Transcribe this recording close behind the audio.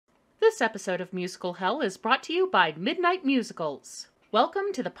This episode of Musical Hell is brought to you by Midnight Musicals.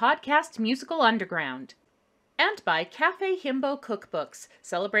 Welcome to the podcast Musical Underground. And by Cafe Himbo Cookbooks,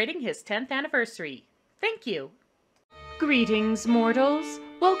 celebrating his 10th anniversary. Thank you. Greetings, mortals.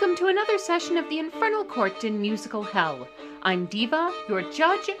 Welcome to another session of the Infernal Court in Musical Hell. I'm Diva, your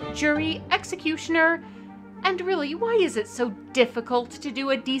judge, jury, executioner, and really, why is it so difficult to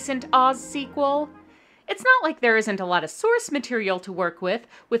do a decent Oz sequel? It's not like there isn't a lot of source material to work with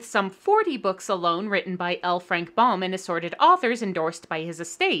some 40 books alone written by L. Frank Baum and assorted authors endorsed by his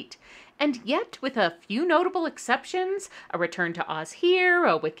estate. And yet, with a few notable exceptions, a return to Oz here,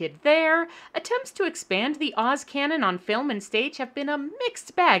 a Wicked there, attempts to expand the Oz canon on film and stage have been a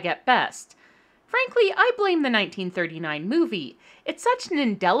mixed bag at best. Frankly, I blame the 1939 movie. It's such an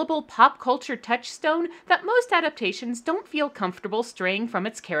indelible pop culture touchstone that most adaptations don't feel comfortable straying from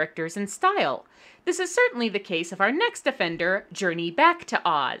its characters and style. This is certainly the case of our next offender, Journey Back to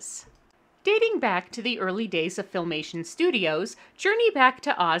Oz. Dating back to the early days of Filmation Studios, Journey Back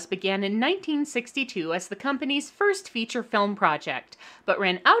to Oz began in 1962 as the company's first feature film project, but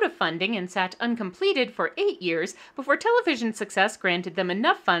ran out of funding and sat uncompleted for 8 years before television success granted them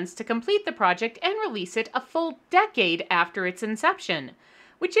enough funds to complete the project and release it a full decade after its inception.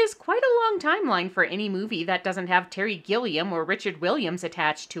 Which is quite a long timeline for any movie that doesn't have Terry Gilliam or Richard Williams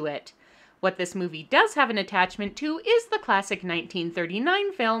attached to it. What this movie does have an attachment to is the classic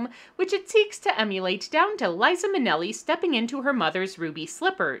 1939 film, which it seeks to emulate down to Liza Minnelli stepping into her mother's ruby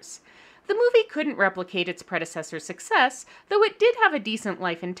slippers. The movie couldn't replicate its predecessor's success, though it did have a decent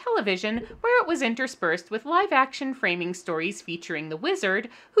life in television, where it was interspersed with live-action framing stories featuring the Wizard,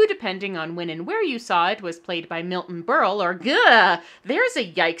 who, depending on when and where you saw it, was played by Milton Berle, or there's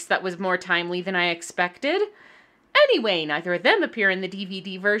a yikes that was more timely than I expected. Anyway, neither of them appear in the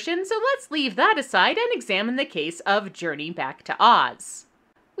DVD version, so let's leave that aside and examine the case of Journey Back to Oz.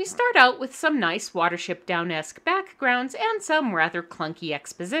 We start out with some nice Watership Down-esque backgrounds and some rather clunky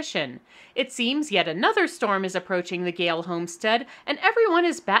exposition. It seems yet another storm is approaching the Gale homestead, and everyone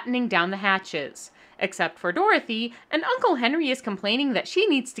is battening down the hatches. Except for Dorothy, and Uncle Henry is complaining that she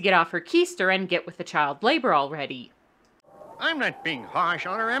needs to get off her keister and get with the child labor already. I'm not being harsh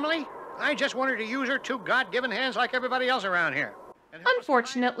on her, Emily. I just want her to use her two God-given hands like everybody else around here.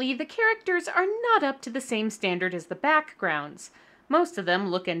 Unfortunately, the characters are not up to the same standard as the backgrounds. Most of them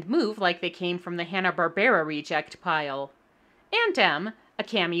look and move like they came from the Hanna-Barbera reject pile. Aunt Em, a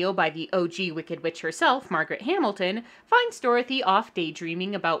cameo by the OG Wicked Witch herself, Margaret Hamilton, finds Dorothy off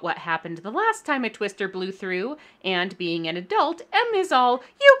daydreaming about what happened the last time a twister blew through, and being an adult, Em is all,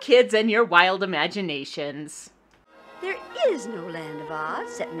 "You kids and your wild imaginations." There is no land of Oz,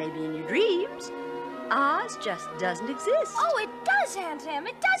 except maybe in your dreams. Oz just doesn't exist. Oh, it does, Aunt Em.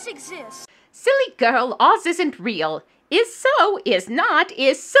 It does exist. Silly girl, Oz isn't real. Is so, is not,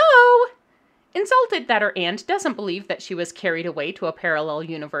 is so. Insulted that her aunt doesn't believe that she was carried away to a parallel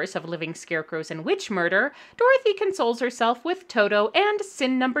universe of living scarecrows and witch murder, Dorothy consoles herself with Toto and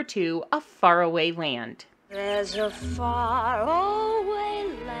sin number 2, A Faraway Land. There's a faraway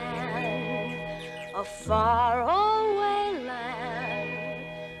land, a faraway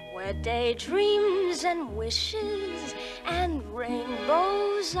land, where daydreams and wishes and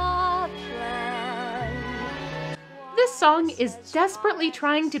rainbows are planned. This song is desperately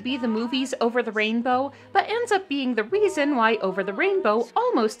trying to be the movie's Over the Rainbow, but ends up being the reason why Over the Rainbow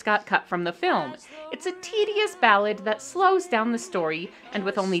almost got cut from the film. It's a tedious ballad that slows down the story, and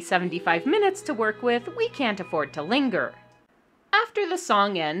with only 75 minutes to work with, we can't afford to linger. After the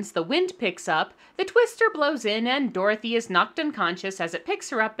song ends, the wind picks up, the twister blows in, and Dorothy is knocked unconscious as it picks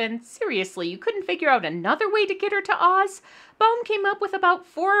her up, and seriously, you couldn't figure out another way to get her to Oz? Baum came up with about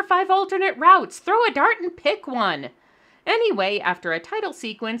 4 or 5 alternate routes. Throw a dart and pick one. Anyway, after a title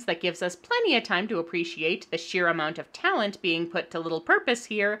sequence that gives us plenty of time to appreciate the sheer amount of talent being put to little purpose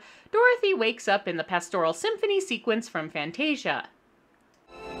here, Dorothy wakes up in the Pastoral Symphony sequence from Fantasia.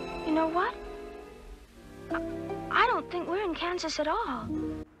 You know what? I don't think we're in Kansas at all.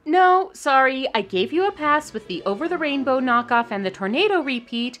 No, sorry, I gave you a pass with the Over the Rainbow knockoff and the Tornado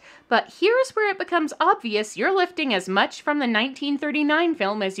repeat, but here's where it becomes obvious you're lifting as much from the 1939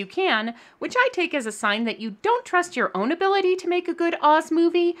 film as you can, which I take as a sign that you don't trust your own ability to make a good Oz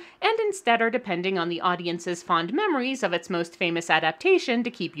movie, and instead are depending on the audience's fond memories of its most famous adaptation to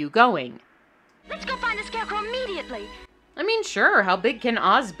keep you going. Let's go find the Scarecrow immediately. I mean, sure, how big can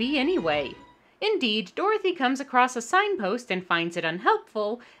Oz be anyway? Indeed, Dorothy comes across a signpost and finds it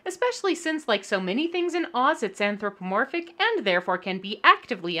unhelpful, especially since, like so many things in Oz, it's anthropomorphic and therefore can be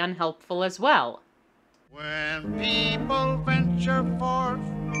actively unhelpful as well. When people venture forth,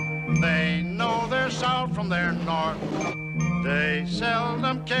 they know their south from their north. They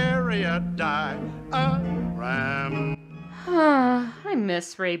seldom carry a diorama. I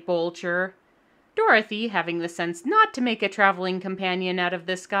miss Ray Bolger. Dorothy, having the sense not to make a traveling companion out of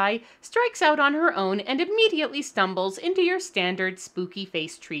this guy, strikes out on her own and immediately stumbles into your standard spooky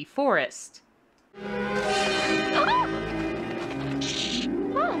face tree forest.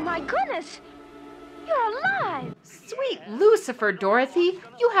 Oh, my goodness! You're alive! Sweet Lucifer, Dorothy!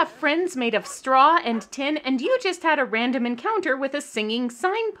 You have friends made of straw and tin, and you just had a random encounter with a singing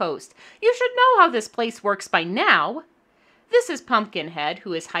signpost. You should know how this place works by now. This is Pumpkinhead,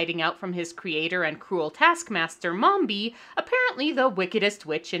 who is hiding out from his creator and cruel taskmaster, Mombi, apparently the wickedest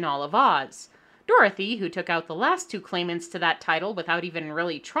witch in all of Oz. Dorothy, who took out the last two claimants to that title without even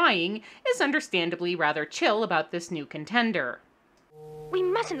really trying, is understandably rather chill about this new contender. We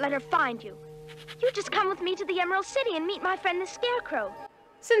mustn't let her find you. You just come with me to the Emerald City and meet my friend the Scarecrow.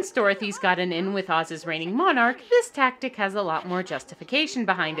 Since Dorothy's gotten in with Oz's reigning monarch, this tactic has a lot more justification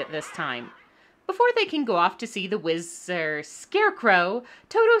behind it this time. Before they can go off to see the Scarecrow,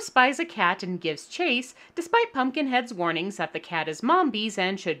 Toto spies a cat and gives chase, despite Pumpkinhead's warnings that the cat is Mombi's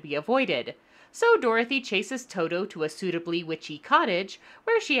and should be avoided. So Dorothy chases Toto to a suitably witchy cottage,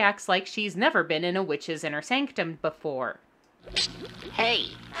 where she acts like she's never been in a witch's inner sanctum before. Hey!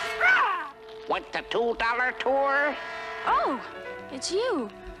 Want the $2 tour? Oh, it's you.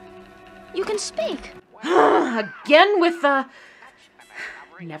 You can speak. Again with the...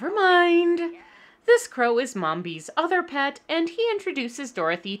 Never mind. This crow is Mombi's other pet, and he introduces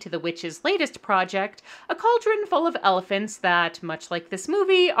Dorothy to the witch's latest project, a cauldron full of elephants that, much like this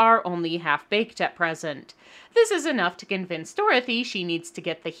movie, are only half-baked at present. This is enough to convince Dorothy she needs to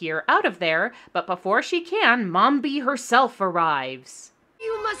get the here out of there, but before she can, Mombi herself arrives.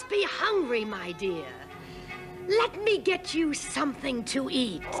 You must be hungry, my dear. Let me get you something to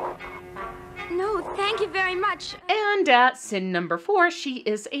eat. No, thank you very much. And at sin number 4, she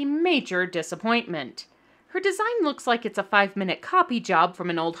is a major disappointment. Her design looks like it's a 5-minute copy job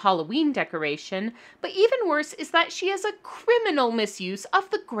from an old Halloween decoration, but even worse is that she is a criminal misuse of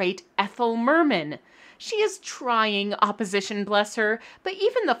the great Ethel Merman. She is trying opposition, bless her, but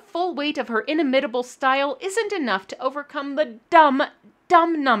even the full weight of her inimitable style isn't enough to overcome the dumb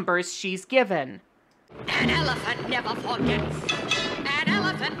numbers she's given. An elephant never forgets. An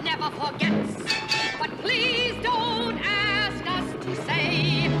elephant never forgets. But please don't ask us to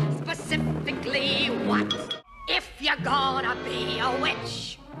say specifically what. If you're gonna be a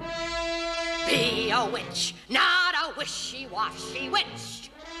witch, not a wishy-washy witch,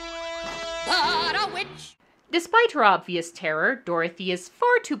 but a witch. Despite her obvious terror, Dorothy is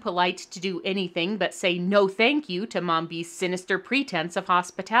far too polite to do anything but say no thank you to Mombi's sinister pretense of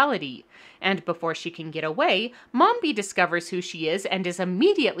hospitality. And before she can get away, Mombi discovers who she is and is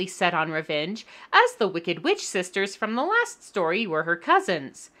immediately set on revenge, as the Wicked Witch sisters from the last story were her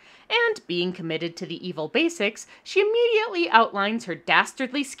cousins. And being committed to the evil basics, she immediately outlines her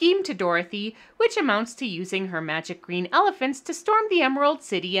dastardly scheme to Dorothy, which amounts to using her magic green elephants to storm the Emerald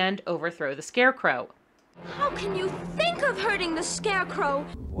City and overthrow the Scarecrow. How can you think of hurting the Scarecrow?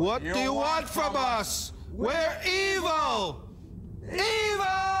 What do you want from us? We're evil!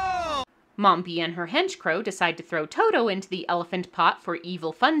 Evil! Mombi and her henchcrow decide to throw Toto into the elephant pot for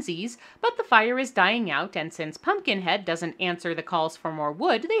evil funsies, but the fire is dying out, and since Pumpkinhead doesn't answer the calls for more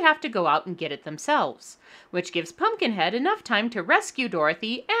wood, they have to go out and get it themselves, which gives Pumpkinhead enough time to rescue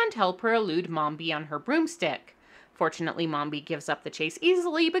Dorothy and help her elude Mombi on her broomstick. Fortunately, Mombi gives up the chase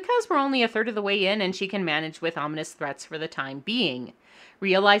easily because we're only a third of the way in and she can manage with ominous threats for the time being.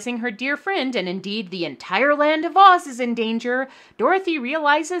 Realizing her dear friend, and indeed the entire land of Oz, is in danger, Dorothy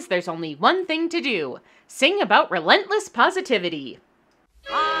realizes there's only one thing to do: sing about relentless positivity.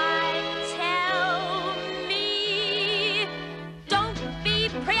 Tell me, don't be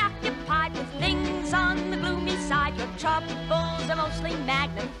preoccupied with things on the gloomy side. Your troubles are mostly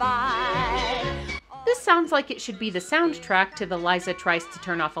magnified. This sounds like it should be the soundtrack to the Liza Tries to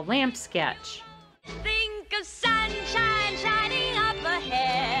Turn Off a Lamp sketch. Think of sunshine shining up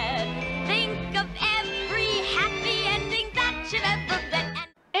ahead. Think of every happy ending that you've ever been.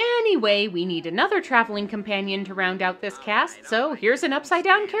 Anyway, we need another traveling companion to round out this cast, so here's an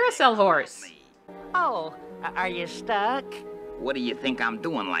upside-down carousel horse. Oh, are you stuck? What do you think I'm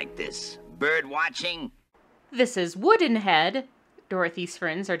doing like this? Bird watching? This is Woodenhead. Dorothy's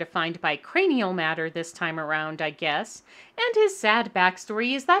friends are defined by cranial matter this time around, I guess, and his sad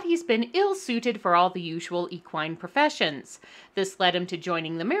backstory is that he's been ill-suited for all the usual equine professions. This led him to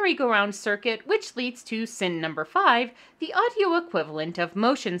joining the merry-go-round circuit, which leads to sin number 5, the audio equivalent of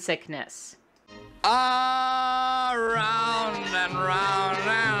motion sickness. Around and round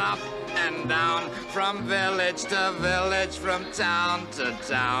and up and down, from village to village, from town to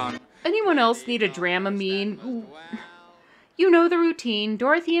town. Anyone else need a Dramamine? You know the routine.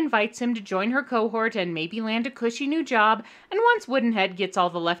 Dorothy invites him to join her cohort and maybe land a cushy new job, and once Woodenhead gets all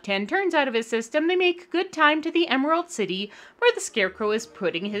the left-hand turns out of his system, they make good time to the Emerald City, where the Scarecrow is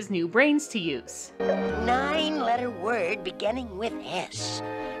putting his new brains to use. 9-letter word beginning with S.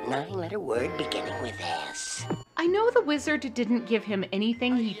 9-letter word beginning with S. I know the wizard didn't give him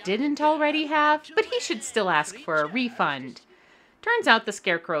anything he didn't already have, but he should still ask for a refund. Turns out the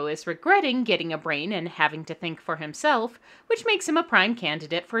Scarecrow is regretting getting a brain and having to think for himself, which makes him a prime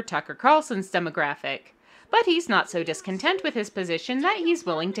candidate for Tucker Carlson's demographic. But he's not so discontent with his position that he's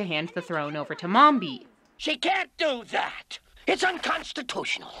willing to hand the throne over to Mombi. She can't do that. It's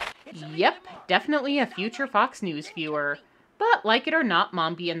unconstitutional. Yep, definitely a future Fox News viewer. But like it or not,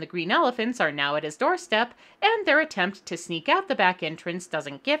 Mombi and the Green Elephants are now at his doorstep, and their attempt to sneak out the back entrance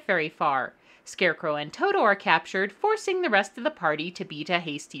doesn't get very far. Scarecrow and Toto are captured, forcing the rest of the party to beat a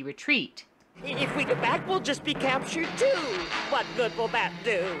hasty retreat. If we get back, we'll just be captured too. What good will that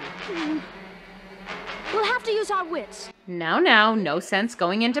do? We'll have to use our wits. Now, no sense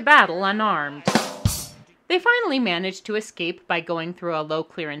going into battle unarmed. They finally manage to escape by going through a low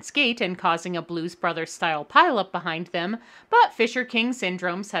clearance gate and causing a Blues Brothers-style pileup behind them, but Fisher King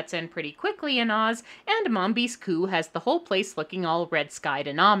syndrome sets in pretty quickly in Oz, and Mombi's coup has the whole place looking all red-skied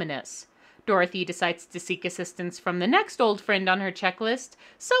and ominous. Dorothy decides to seek assistance from the next old friend on her checklist,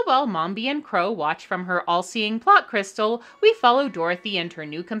 so while Mombi and Crow watch from her all-seeing plot crystal, we follow Dorothy and her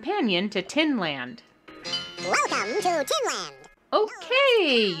new companion to Tinland. Welcome to Tinland!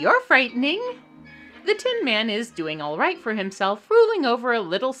 Okay, you're frightening! The Tin Man is doing all right for himself, ruling over a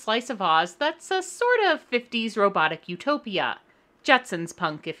little slice of Oz that's a sort of 50s robotic utopia. Jetsons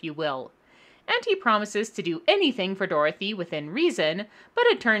punk, if you will. And he promises to do anything for Dorothy within reason, but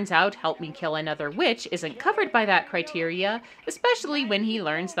it turns out help me kill another witch isn't covered by that criteria, especially when he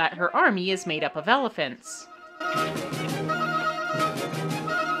learns that her army is made up of elephants.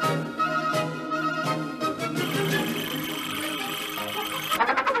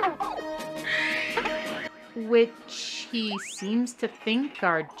 Which he seems to think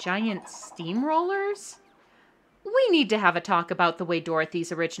are giant steamrollers? We need to have a talk about the way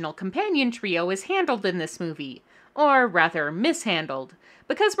Dorothy's original companion trio is handled in this movie. Or rather, mishandled.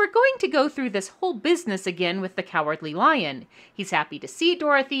 Because we're going to go through this whole business again with the Cowardly Lion. He's happy to see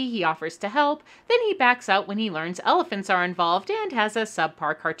Dorothy, he offers to help, then he backs out when he learns elephants are involved and has a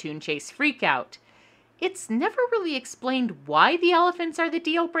subpar cartoon chase freakout. It's never really explained why the elephants are the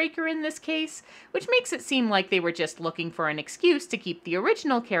deal breaker in this case, which makes it seem like they were just looking for an excuse to keep the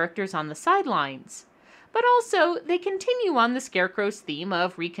original characters on the sidelines. But also, they continue on the Scarecrow's theme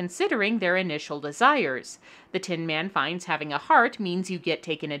of reconsidering their initial desires. The Tin Man finds having a heart means you get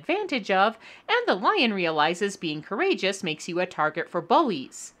taken advantage of, and the Lion realizes being courageous makes you a target for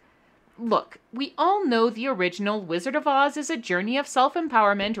bullies. Look, we all know the original Wizard of Oz is a journey of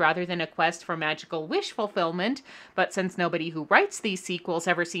self-empowerment rather than a quest for magical wish fulfillment, but since nobody who writes these sequels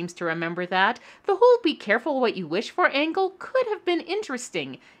ever seems to remember that, the whole be careful what you wish for angle could have been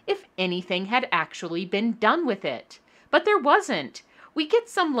interesting if anything had actually been done with it. But there wasn't. We get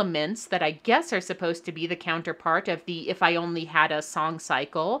some laments that I guess are supposed to be the counterpart of the If I Only Had a Song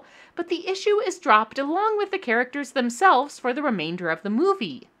cycle, but the issue is dropped along with the characters themselves for the remainder of the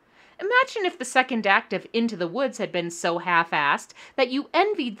movie. Imagine if the second act of Into the Woods had been so half-assed that you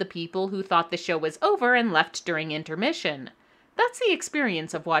envied the people who thought the show was over and left during intermission. That's the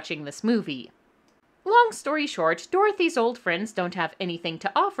experience of watching this movie. Long story short, Dorothy's old friends don't have anything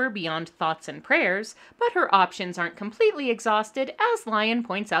to offer beyond thoughts and prayers, but her options aren't completely exhausted as Lion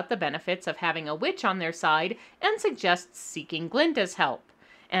points out the benefits of having a witch on their side and suggests seeking Glinda's help.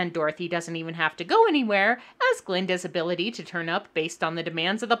 And Dorothy doesn't even have to go anywhere, as Glinda's ability to turn up based on the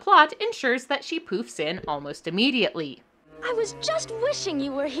demands of the plot ensures that she poofs in almost immediately. I was just wishing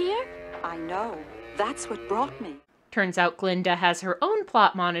you were here. I know. That's what brought me. Turns out Glinda has her own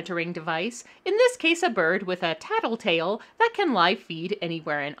plot monitoring device, in this case a bird with a tattletale that can live feed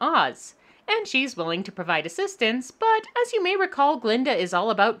anywhere in Oz. And she's willing to provide assistance, but as you may recall, Glinda is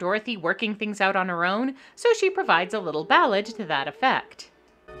all about Dorothy working things out on her own, so she provides a little ballad to that effect.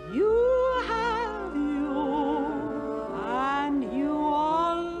 You have you, and you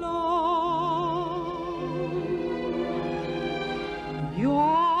alone.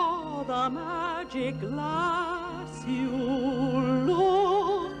 You're the magic glass you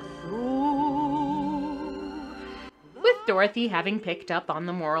look through. With Dorothy having picked up on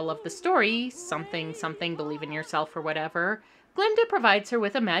the moral of the story, something, believe in yourself or whatever, Glinda provides her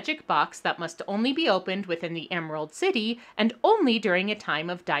with a magic box that must only be opened within the Emerald City and only during a time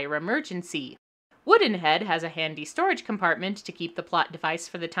of dire emergency. Woodenhead has a handy storage compartment to keep the plot device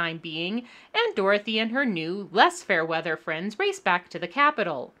for the time being, and Dorothy and her new, less fair weather friends race back to the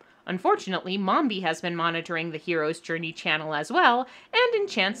capital. Unfortunately, Mombi has been monitoring the hero's journey channel as well, and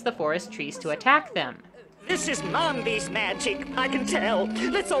enchants the forest trees to attack them. This is Mombi's magic, I can tell.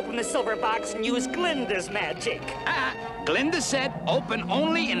 Let's open the silver box and use Glinda's magic. Glinda said open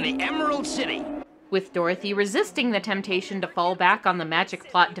only in the Emerald City. With Dorothy resisting the temptation to fall back on the magic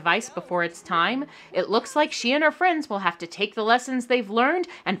plot device before it's time, it looks like she and her friends will have to take the lessons they've learned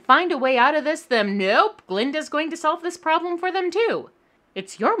and find a way out of this. Nope, Glinda's going to solve this problem for them too.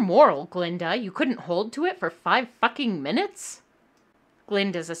 It's your moral, Glinda. You couldn't hold to it for 5 fucking minutes?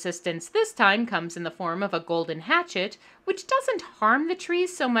 Glinda's assistance this time comes in the form of a golden hatchet, which doesn't harm the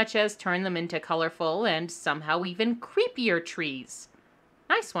trees so much as turn them into colorful and somehow even creepier trees.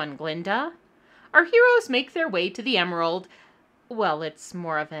 Nice one, Glinda. Our heroes make their way to the Emerald, well, it's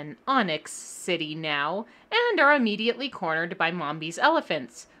more of an onyx city now, and are immediately cornered by Mombi's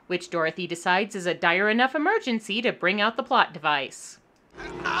elephants, which Dorothy decides is a dire enough emergency to bring out the plot device.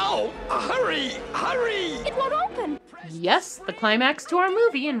 Ow! Hurry! Hurry! It won't open! Yes, the climax to our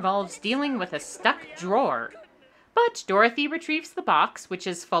movie involves dealing with a stuck drawer. But Dorothy retrieves the box, which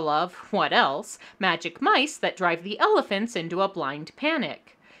is full of, what else, magic mice that drive the elephants into a blind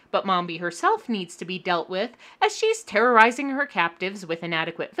panic. But Mombi herself needs to be dealt with, as she's terrorizing her captives with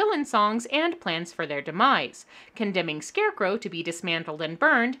inadequate villain songs and plans for their demise, condemning Scarecrow to be dismantled and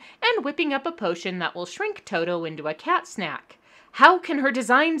burned, and whipping up a potion that will shrink Toto into a cat snack. How can her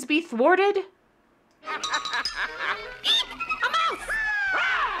designs be thwarted?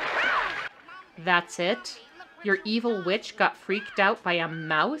 That's it? Your evil witch got freaked out by a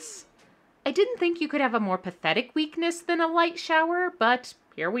mouse? I didn't think you could have a more pathetic weakness than a light shower, but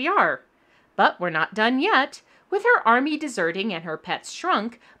here we are. But we're not done yet. With her army deserting and her pets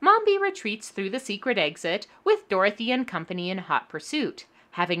shrunk, Mombi retreats through the secret exit, with Dorothy and company in hot pursuit.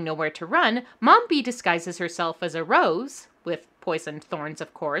 Having nowhere to run, Mombi disguises herself as a rose, with poisoned thorns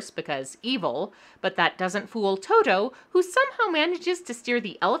of course, because evil, but that doesn't fool Toto, who somehow manages to steer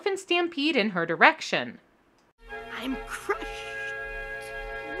the elephant stampede in her direction. I'm crushed,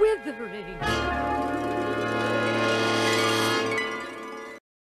 withering.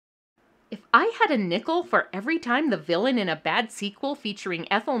 If I had a nickel for every time the villain in a bad sequel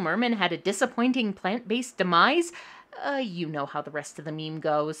featuring Ethel Merman had a disappointing plant-based demise, you know how the rest of the meme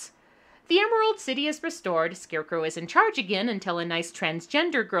goes. The Emerald City is restored, Scarecrow is in charge again until a nice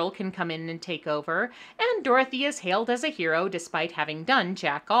transgender girl can come in and take over, and Dorothy is hailed as a hero despite having done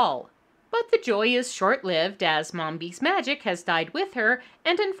jack all. But the joy is short-lived, as Mombi's magic has died with her,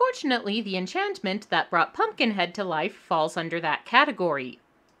 and unfortunately the enchantment that brought Pumpkinhead to life falls under that category.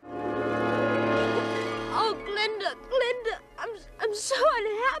 Oh, Glinda, I'm so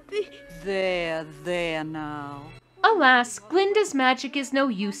unhappy. There now. Alas, Glinda's magic is no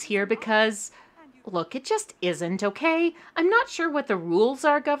use here because... Look, it just isn't, okay? I'm not sure what the rules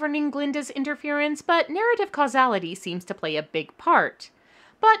are governing Glinda's interference, but narrative causality seems to play a big part.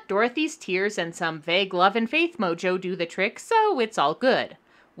 But Dorothy's tears and some vague love and faith mojo do the trick, so it's all good.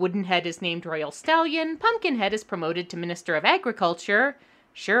 Woodenhead is named Royal Stallion, Pumpkinhead is promoted to Minister of Agriculture.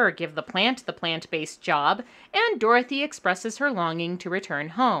 Sure, give the plant the plant-based job, and Dorothy expresses her longing to return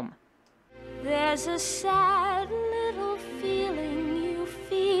home. There's a sad little feeling you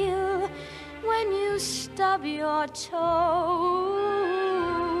feel when you stub your toe.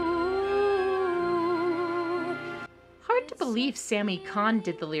 Hard to believe Sammy Kahn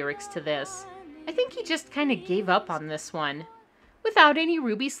did the lyrics to this. I think he just kind of gave up on this one. Without any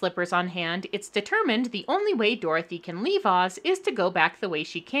ruby slippers on hand, it's determined the only way Dorothy can leave Oz is to go back the way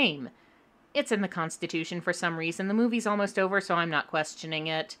she came. It's in the Constitution for some reason. The movie's almost over, so I'm not questioning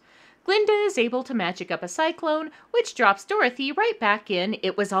it. Glinda is able to magic up a cyclone, which drops Dorothy right back in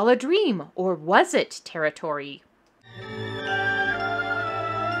 "it was all a dream," or was it territory.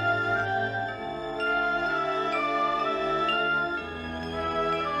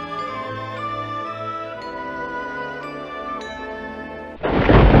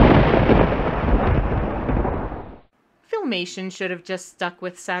 Filmation should have just stuck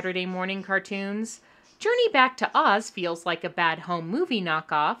with Saturday morning cartoons. Journey Back to Oz feels like a bad home movie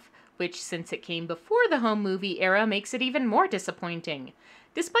knockoff, which since it came before the home movie era makes it even more disappointing.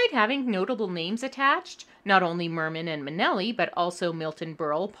 Despite having notable names attached, not only Merman and Minnelli, but also Milton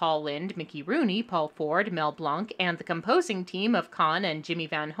Berle, Paul Lynde, Mickey Rooney, Paul Ford, Mel Blanc, and the composing team of Kahn and Jimmy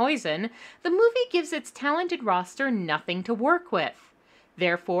Van Huysen, the movie gives its talented roster nothing to work with.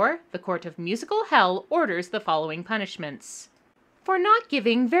 Therefore, the Court of Musical Hell orders the following punishments. For not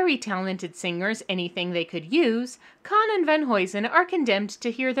giving very talented singers anything they could use, Kahn and Van Huysen are condemned to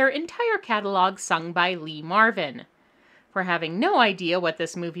hear their entire catalog sung by Lee Marvin. For having no idea what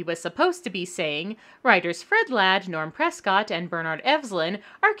this movie was supposed to be saying, writers Fred Ladd, Norm Prescott, and Bernard Evslin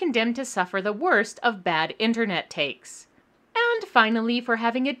are condemned to suffer the worst of bad internet takes. And finally, for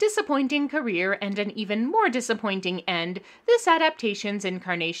having a disappointing career and an even more disappointing end, this adaptation's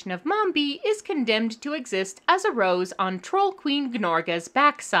incarnation of Mombi is condemned to exist as a rose on Troll Queen Gnorga's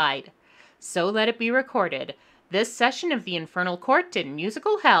backside. So let it be recorded, this session of the Infernal Court in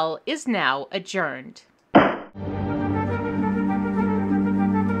Musical Hell is now adjourned.